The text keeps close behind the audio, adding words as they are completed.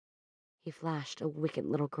He flashed a wicked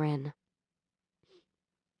little grin.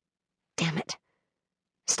 "Damn it.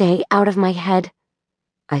 Stay out of my head,"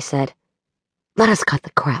 I said. "Let us cut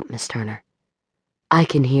the crap, Miss Turner. I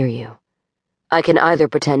can hear you. I can either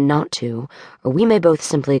pretend not to, or we may both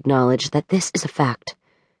simply acknowledge that this is a fact.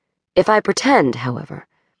 If I pretend, however,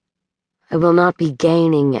 I will not be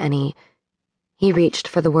gaining any—" He reached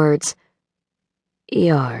for the words.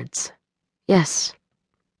 "Yards. Yes,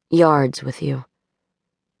 yards with you."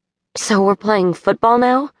 "So we're playing football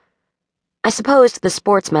now?" I supposed the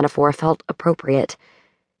sports metaphor felt appropriate.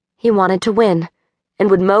 He wanted to win, and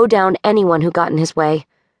would mow down anyone who got in his way.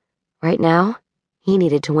 Right now, he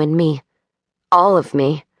needed to win me. All of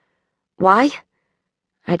me. Why?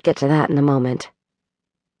 I'd get to that in a moment.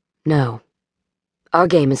 No. Our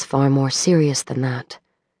game is far more serious than that.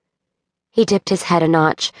 He dipped his head a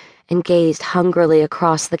notch and gazed hungrily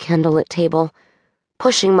across the candlelit table,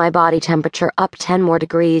 pushing my body temperature up 10 more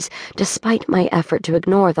degrees despite my effort to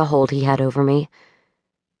ignore the hold he had over me.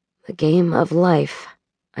 The game of life,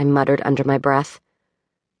 I muttered under my breath.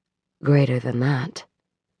 Greater than that.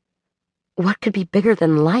 What could be bigger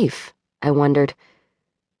than life? I wondered.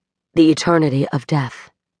 The eternity of death.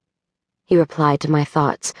 He replied to my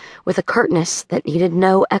thoughts with a curtness that needed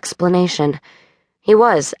no explanation. He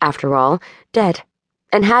was, after all, dead,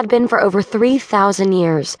 and had been for over 3,000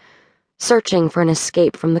 years, searching for an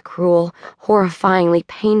escape from the cruel, horrifyingly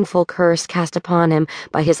painful curse cast upon him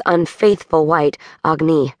by his unfaithful wife,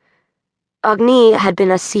 Agni. Agni had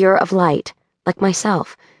been a seer of light, like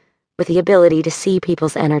myself, with the ability to see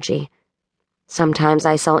people's energy. Sometimes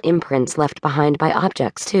I saw imprints left behind by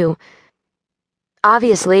objects, too.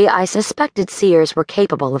 Obviously, I suspected seers were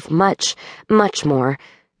capable of much, much more.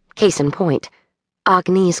 Case in point,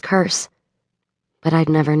 Agni's curse. But I'd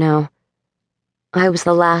never know. I was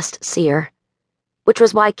the last seer, which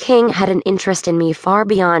was why King had an interest in me far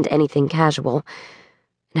beyond anything casual.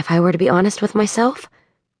 And if I were to be honest with myself,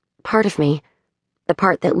 part of me, the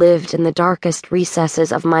part that lived in the darkest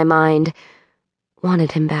recesses of my mind,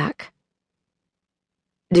 wanted him back.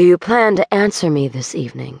 Do you plan to answer me this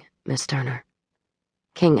evening, Miss Turner?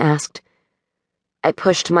 King asked. I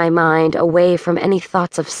pushed my mind away from any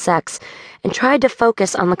thoughts of sex and tried to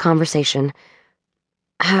focus on the conversation.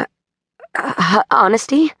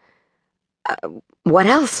 Honesty? What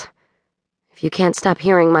else? If you can't stop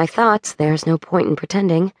hearing my thoughts, there's no point in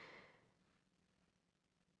pretending.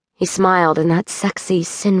 He smiled in that sexy,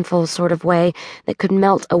 sinful sort of way that could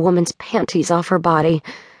melt a woman's panties off her body,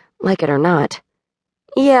 like it or not.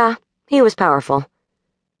 Yeah, he was powerful.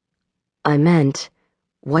 I meant,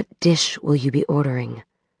 what dish will you be ordering?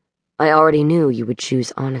 I already knew you would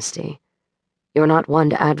choose honesty. You're not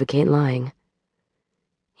one to advocate lying.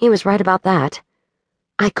 He was right about that.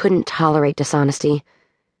 I couldn't tolerate dishonesty,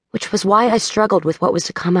 which was why I struggled with what was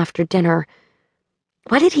to come after dinner.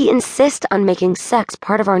 Why did he insist on making sex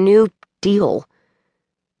part of our new deal?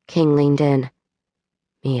 King leaned in.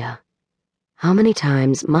 Mia, how many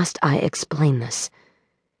times must I explain this?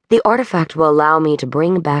 The artifact will allow me to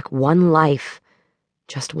bring back one life.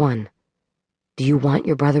 Just one. Do you want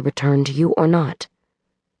your brother returned to you or not?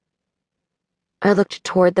 I looked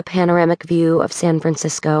toward the panoramic view of San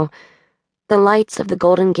Francisco, the lights of the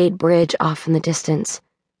Golden Gate Bridge off in the distance.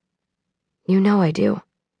 You know I do.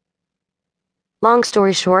 Long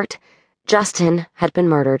story short, Justin had been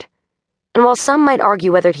murdered, and while some might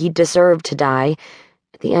argue whether he deserved to die,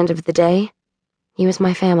 at the end of the day, he was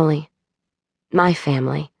my family. My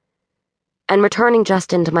family. And returning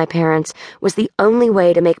Justin to my parents was the only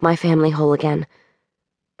way to make my family whole again.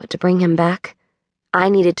 But to bring him back, I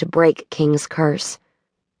needed to break King's curse.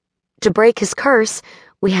 To break his curse,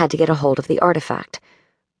 we had to get a hold of the artifact,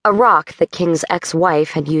 a rock that King's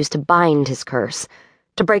ex-wife had used to bind his curse.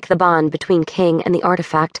 To break the bond between King and the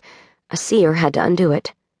artifact, a seer had to undo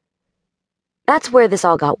it. That's where this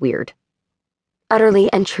all got weird.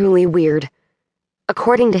 Utterly and truly weird.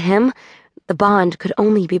 According to him, the bond could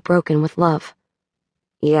only be broken with love.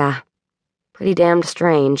 Yeah, pretty damned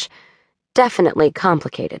strange. Definitely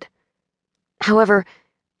complicated. However,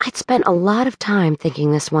 I'd spent a lot of time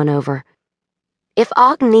thinking this one over. If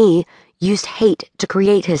Agni used hate to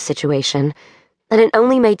create his situation, then it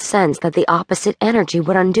only made sense that the opposite energy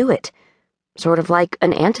would undo it, sort of like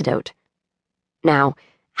an antidote. Now,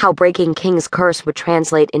 how breaking King's curse would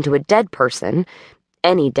translate into a dead person,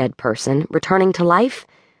 any dead person, returning to life,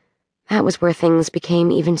 that was where things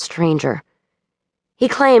became even stranger. He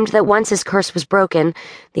claimed that once his curse was broken,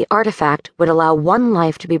 the artifact would allow one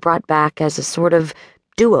life to be brought back as a sort of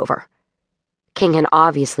do-over. King had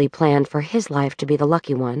obviously planned for his life to be the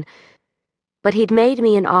lucky one, but he'd made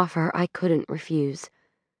me an offer I couldn't refuse,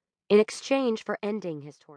 in exchange for ending his torture.